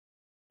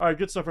All right,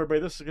 good stuff,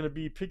 everybody. This is going to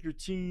be Pick Your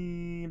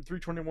Team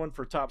 321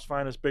 for Topps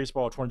Finest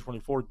Baseball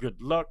 2024.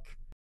 Good luck.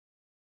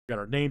 We got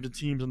our names and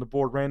teams on the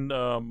board.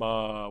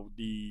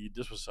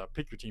 This was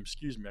Pick Your Team.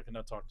 Excuse me, I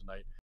cannot talk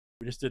tonight.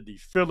 We just did the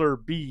filler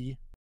B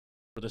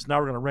for this. Now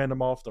we're going to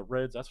random off the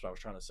Reds. That's what I was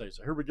trying to say.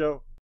 So here we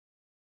go.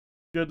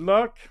 Good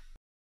luck.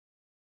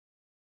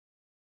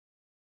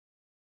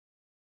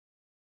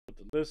 Put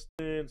the list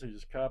in. So you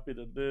just copy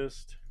the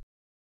list.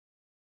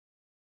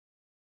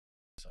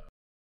 So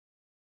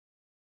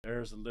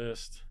there's the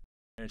list.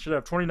 And it should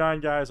have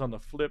 29 guys on the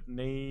flip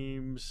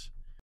names.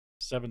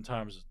 7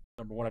 times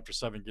number 1 after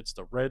 7 gets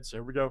the red. So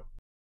here we go.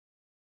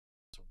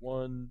 So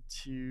 1,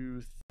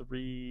 2,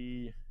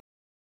 3.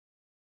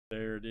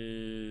 There it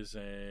is.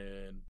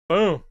 And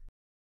boom.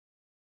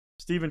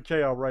 Stephen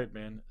K. All right,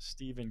 man.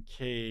 Stephen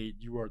K.,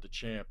 you are the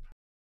champ.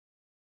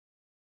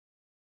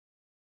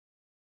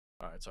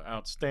 All right, so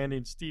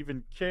outstanding.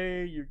 Stephen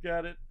K., you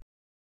got it.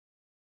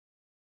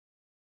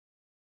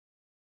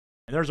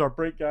 And there's our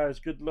break, guys.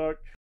 Good luck.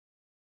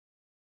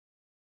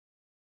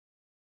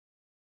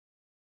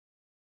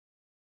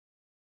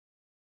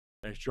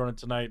 Thanks for joining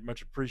tonight.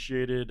 Much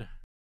appreciated.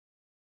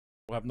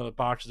 We'll have another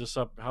box of this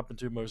up. Hop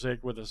into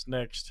Mosaic with us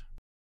next.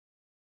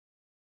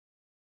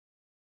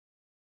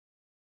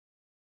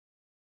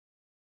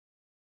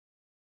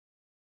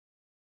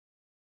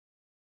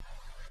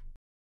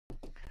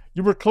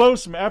 You were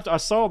close, man. After I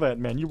saw that,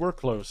 man, you were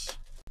close.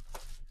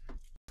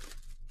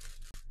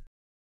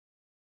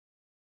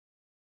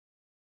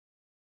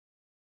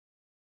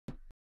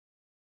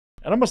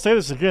 And I'm gonna say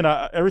this again.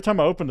 Every time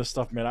I open this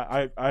stuff, man,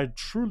 I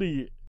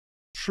truly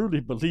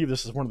believe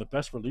this is one of the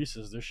best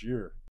releases this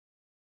year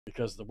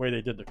because of the way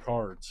they did the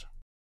cards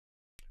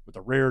with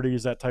the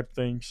rarities, that type of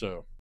thing.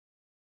 So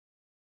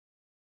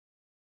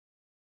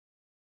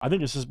I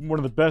think this is one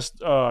of the best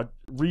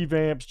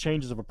revamps,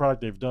 changes of a product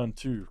they've done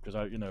too. Because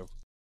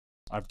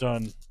I've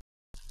done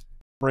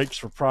breaks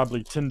for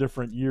probably 10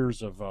 different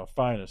years of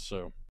Finest.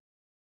 So,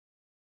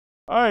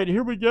 all right,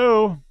 here we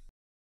go.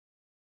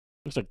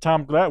 Looks like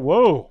Tom Glad.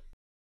 Whoa.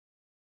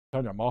 I'm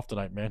telling you, I'm off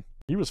tonight, man.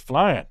 He was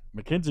flying.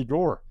 Mackenzie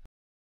Gore.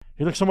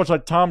 He looks so much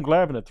like Tom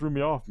Glavine, it threw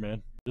me off,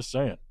 man. Just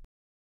saying.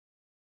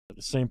 Got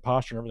the same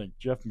posture and everything.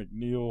 Jeff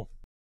McNeil.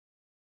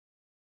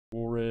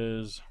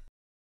 Juarez.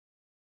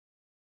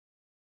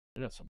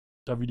 They got some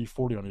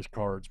WD-40 on these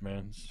cards,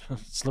 man.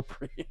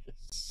 Slippery.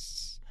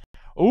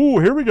 Oh,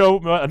 here we go.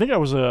 I think that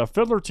was a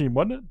Fiddler team,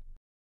 wasn't it?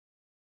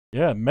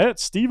 Yeah,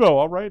 Mets. Steve-O.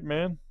 All right,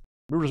 man.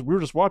 We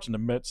were just watching the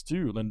Mets,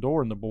 too.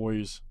 Lindor and the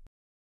boys.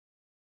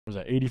 Was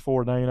that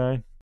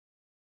 84.99?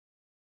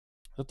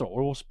 Is that the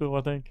oil spill,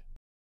 I think?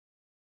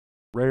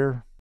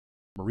 Rare.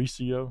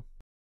 Mauricio.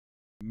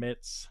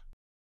 Mets.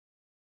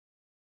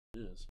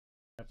 It is.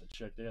 I have to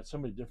check. They had so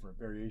many different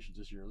variations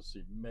this year. Let's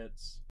see.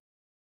 Mets.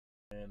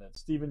 And that's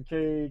Stephen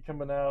K.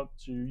 coming out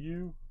to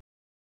you.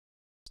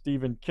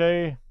 Stephen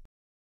K.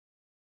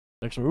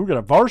 Next one, we got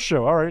a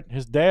Varsho. All right.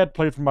 His dad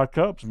played for my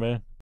Cubs,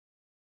 man.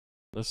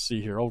 Let's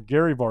see here. Old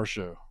Gary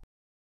Varsho.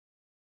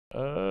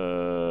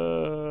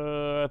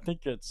 I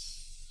think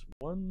it's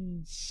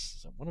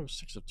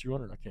 106 of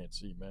 200. I can't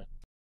see, man.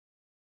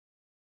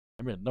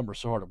 I mean, number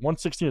so hard.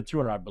 116 of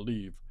 200, I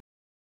believe.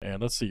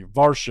 And let's see.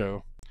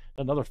 Varsho.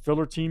 Another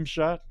filler team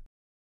shot.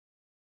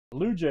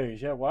 Blue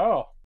Jays. Yeah,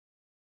 wow.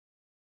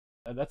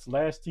 And that's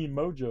last team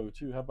mojo,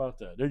 too. How about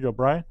that? There you go,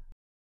 Brian.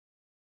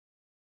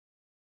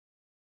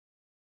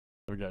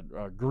 We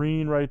got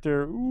Green right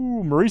there.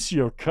 Ooh,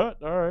 Mauricio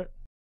cut. All right.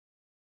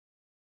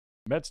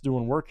 Mets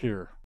doing work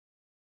here.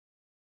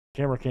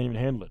 Camera can't even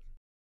handle it.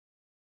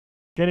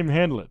 Can't even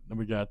handle it. Then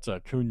we got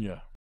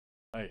Cunha.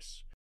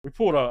 Nice. We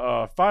pulled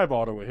a 5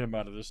 auto with him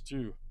out of this,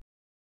 too.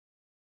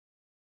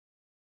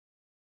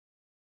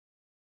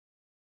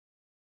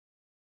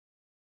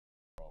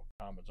 Oh,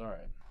 comments. All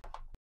right.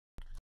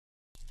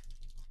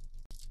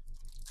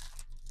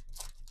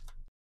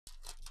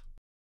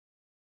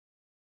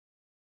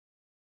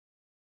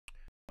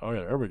 Oh,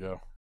 yeah, there we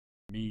go.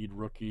 Mead,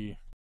 rookie.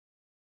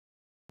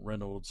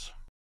 Reynolds.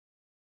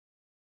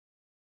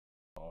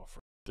 Off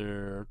right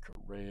there.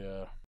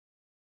 Correa.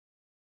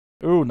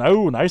 Ooh,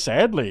 no, nice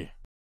Adley.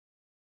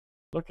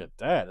 Look at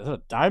that. Is that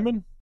a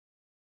diamond?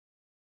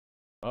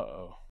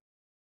 Uh-oh.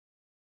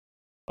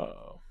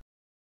 Uh-oh.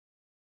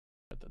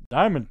 Got the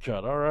diamond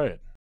cut. All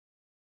right.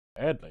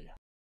 Adley.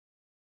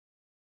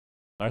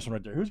 Nice one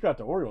right there. Who's got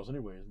the Orioles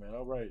anyways, man?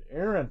 All right.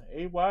 Aaron.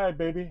 AY,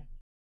 baby.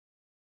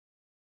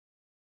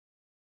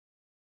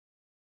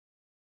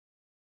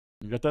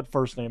 You got that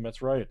first name.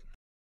 That's right.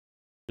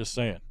 Just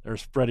saying.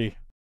 There's Freddie.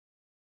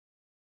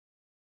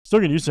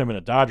 Still gonna use him in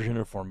a Dodger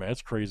uniform, man.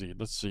 It's crazy.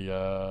 Let's see.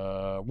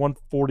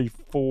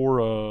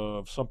 144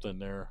 of something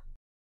there.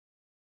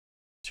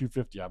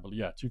 250, I believe.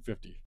 Yeah,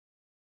 250.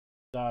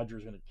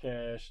 Dodgers gonna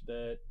cash.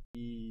 That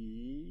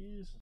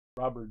is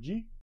Robert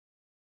G.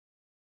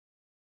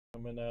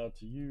 Coming out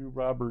to you,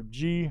 Robert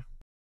G.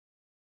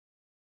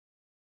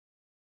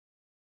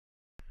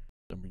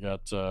 Then we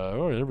got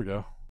oh, there we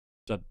go.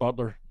 Is that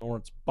Butler?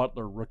 Lawrence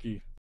Butler,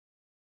 rookie.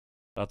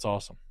 That's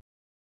awesome.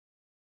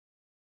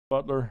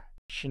 Butler,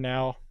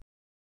 Chanel.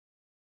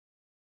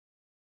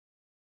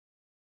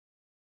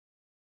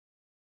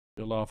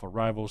 Fill off a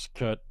Rivals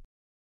cut.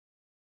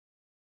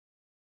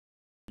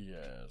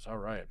 Yes, all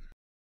right.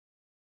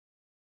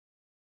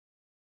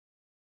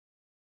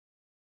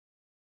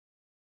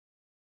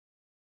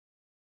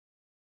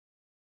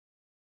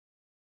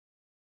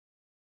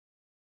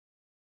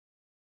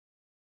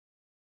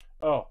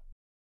 Oh, all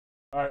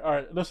right, all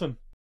right. Listen,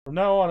 from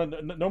now on,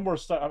 no more.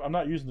 I'm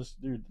not using this,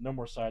 dude. No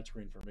more side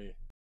screen for me.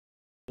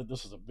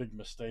 This is a big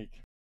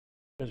mistake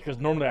because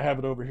normally I have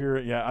it over here.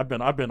 Yeah, I've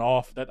been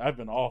off. I've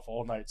been off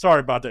all night. Sorry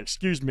about that.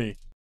 Excuse me.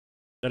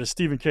 That is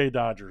Stephen K.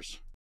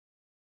 Dodgers.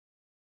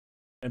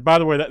 And by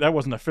the way, that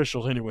wasn't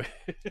official anyway.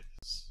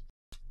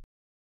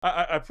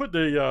 I put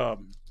the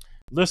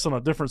list on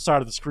a different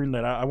side of the screen.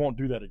 That I won't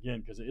do that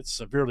again because it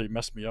severely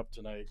messed me up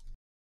tonight.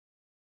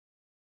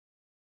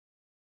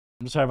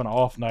 I'm just having an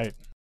off night.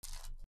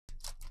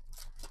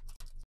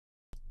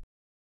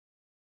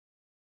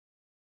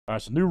 All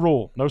right, so new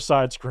rule: no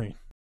side screen.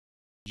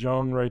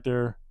 Jung right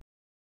there.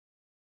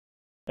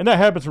 And that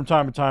happens from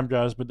time to time,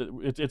 guys, but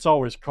it's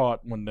always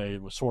caught when they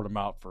sort them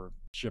out for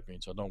shipping,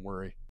 so don't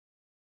worry.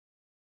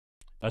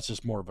 That's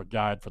just more of a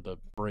guide for the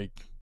break.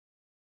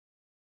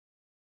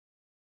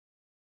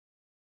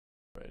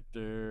 Right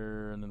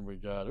there, and then we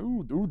got,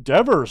 ooh,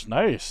 Devers,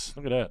 nice.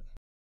 Look at that.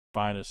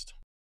 Finest.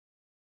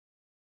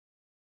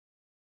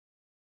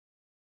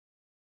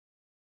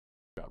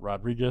 Got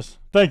Rodriguez.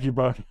 Thank you,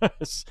 bro.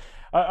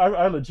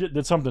 I legit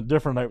did something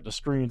different tonight with the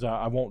screens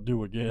I won't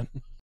do again.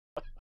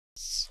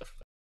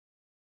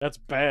 That's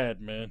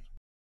bad, man.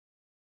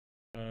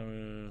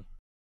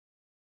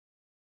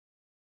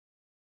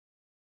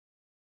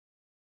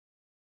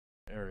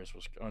 Arias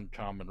was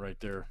uncommon right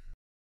there.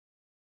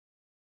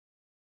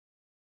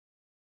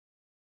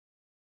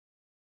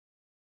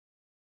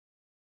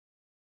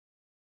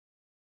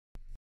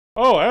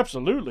 Oh,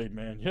 absolutely,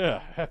 man.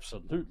 Yeah,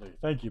 absolutely.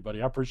 Thank you,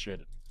 buddy. I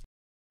appreciate it.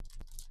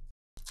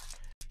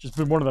 Just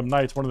been one of them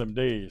nights, one of them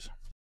days.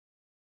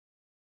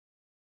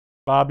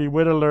 Bobby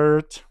Witt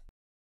alert.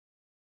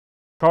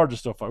 Card is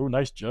still fine. Ooh,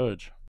 nice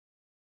Judge.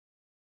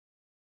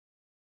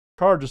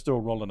 Card is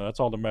still rolling. That's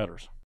all that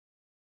matters.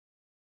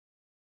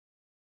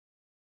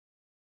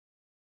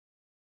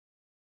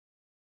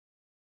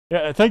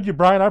 Yeah, thank you,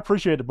 Brian. I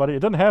appreciate it, buddy. It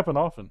doesn't happen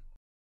often,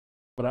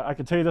 but I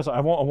can tell you this: I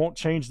won't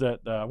change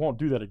that. I won't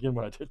do that again.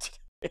 What I did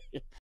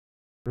today.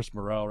 Chris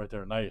Morrell right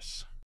there,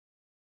 nice.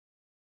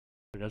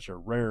 I got your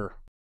rare.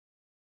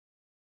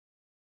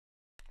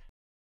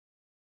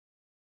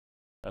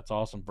 That's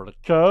awesome for the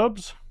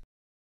Cubs.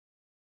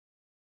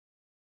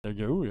 There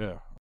you go. Ooh, yeah,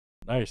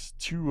 nice.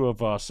 2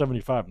 of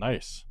 75.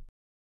 Nice.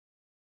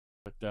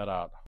 Check that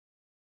out.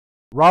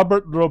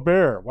 Robert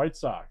Robert, White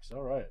Sox.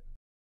 All right.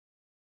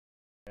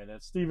 And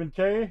that's Stephen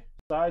K.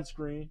 Side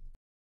screen.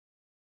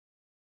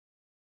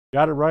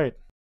 Got it right.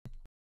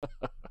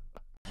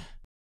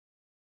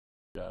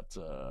 Got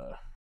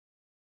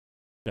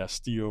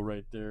Castillo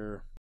right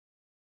there.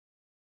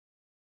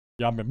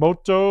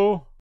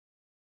 Yamamoto.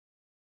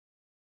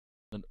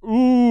 And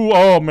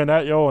oh man,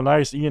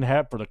 nice Ian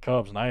Happ for the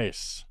Cubs.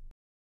 Nice.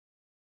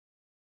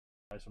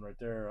 Nice one right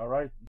there. All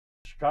right.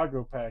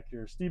 Chicago pack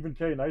here. Stephen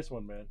K. Nice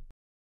one, man.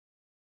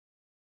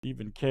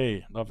 Stephen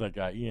K. Love that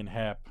guy. Ian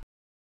Happ.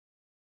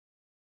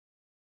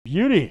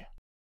 Beauty.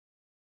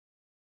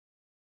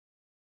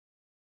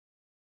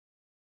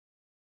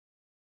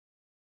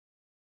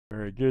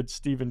 Very good.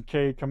 Stephen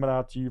K. coming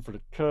out to you for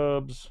the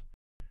Cubs.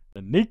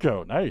 And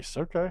Nico. Nice.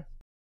 Okay. That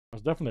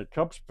was definitely a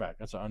Cubs pack.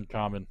 That's an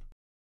uncommon.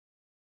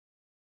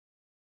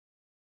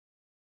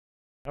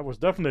 That was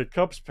definitely a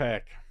Cubs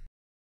pack.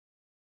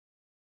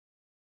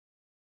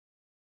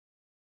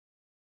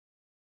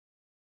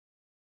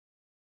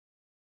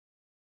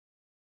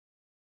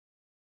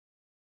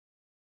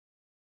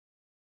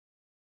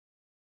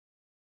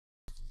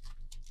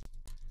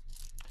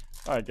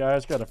 All right,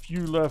 guys. Got a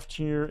few left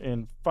here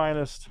in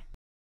Finest.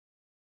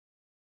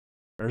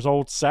 There's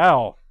old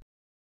Sal.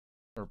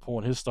 They're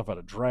pulling his stuff out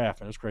of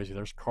draft, man. It's crazy.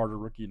 There's Carter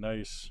rookie.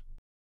 Nice.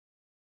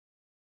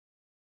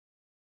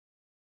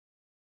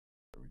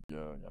 There we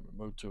go.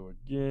 Yamamoto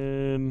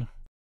again.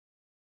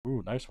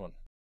 Ooh, nice one.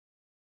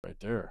 Right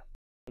there.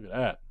 Look at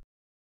that.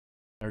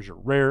 There's your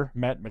rare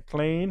Matt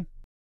McLean.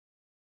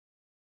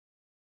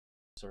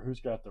 So who's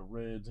got the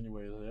Reds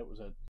anyway? That was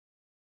at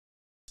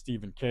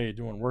Stephen K.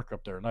 doing work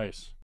up there.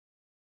 Nice.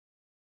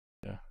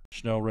 Yeah.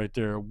 Schnell right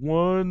there.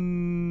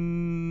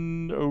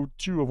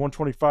 102 of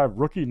 125.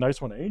 Rookie. Nice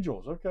one.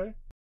 Angels. Okay.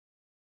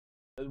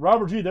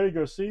 Robert G. There you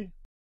go. See?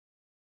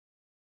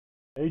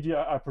 AG,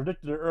 I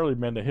predicted it early,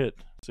 man, to hit.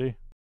 See?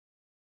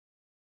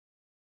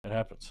 It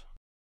happens.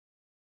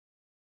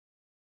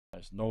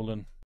 Nice.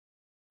 Nolan.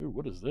 Ooh,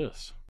 what is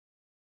this?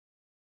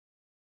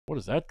 What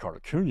is that card?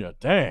 Acuna.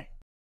 Dang. I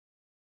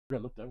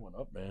gotta look that one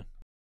up, man.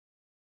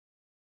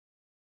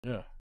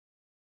 Yeah.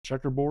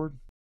 Checkerboard.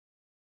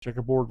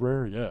 Checkerboard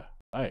rare. Yeah.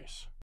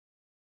 Nice.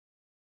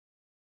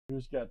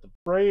 Who's got the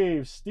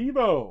Braves?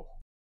 Steve-O.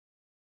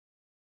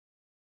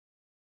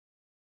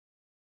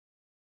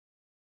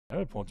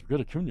 I'm pulling some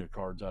good Acuna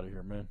cards out of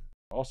here, man.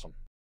 Awesome.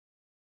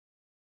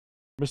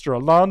 Mr.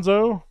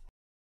 Alonso.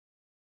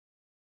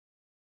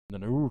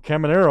 And then, ooh,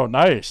 Caminero.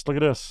 Nice. Look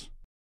at this.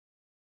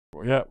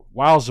 Yeah,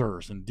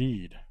 wowzers,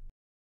 indeed.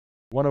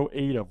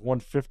 108 of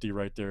 150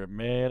 right there.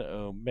 Man,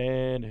 oh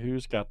man.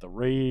 Who's got the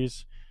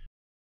Rays?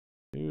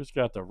 Who's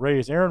got the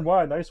Rays? Aaron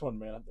Y. Nice one,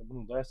 man.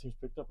 One of the last teams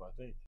picked up, I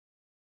think.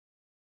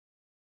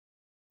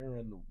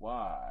 Aaron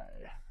Y.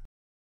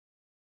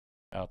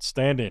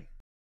 Outstanding.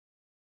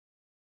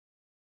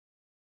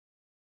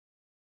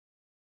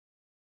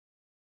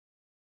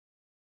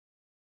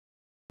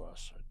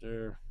 Right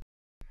there.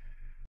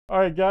 All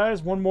right,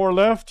 guys. One more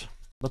left.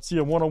 Let's see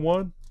a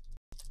 101.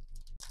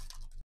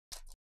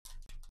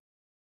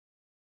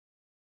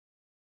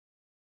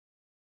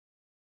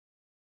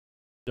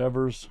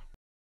 Devers.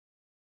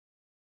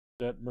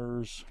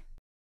 Detmers.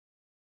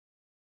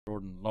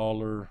 Jordan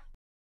Lawler.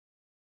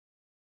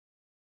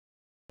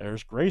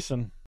 There's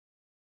Grayson.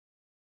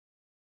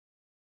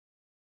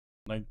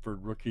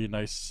 Langford rookie.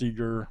 Nice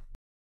Seager.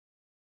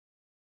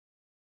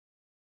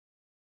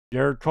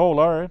 Garrett Cole.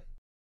 All right.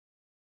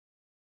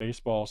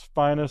 Baseball's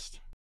finest.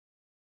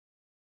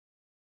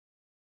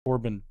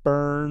 Corbin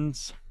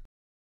Burns.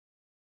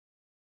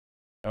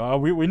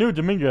 We knew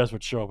Dominguez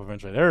would show up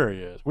eventually. There he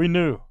is. We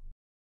knew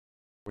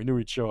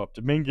he'd show up.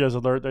 Dominguez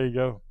alert. There you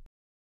go.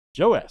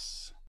 Joe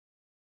S.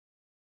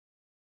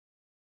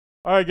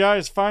 All right,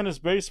 guys.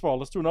 Finest baseball.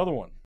 Let's do another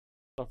one.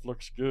 Stuff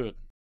looks good.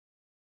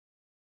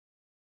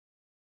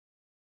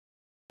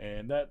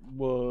 And that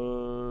was,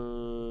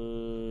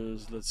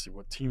 let's see,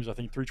 what teams? I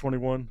think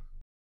 321.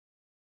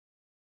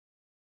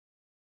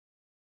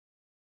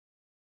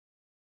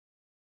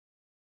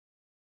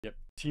 Yep.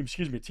 Teams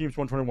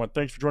 121.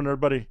 Thanks for joining,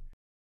 everybody.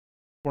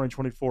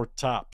 2024 top.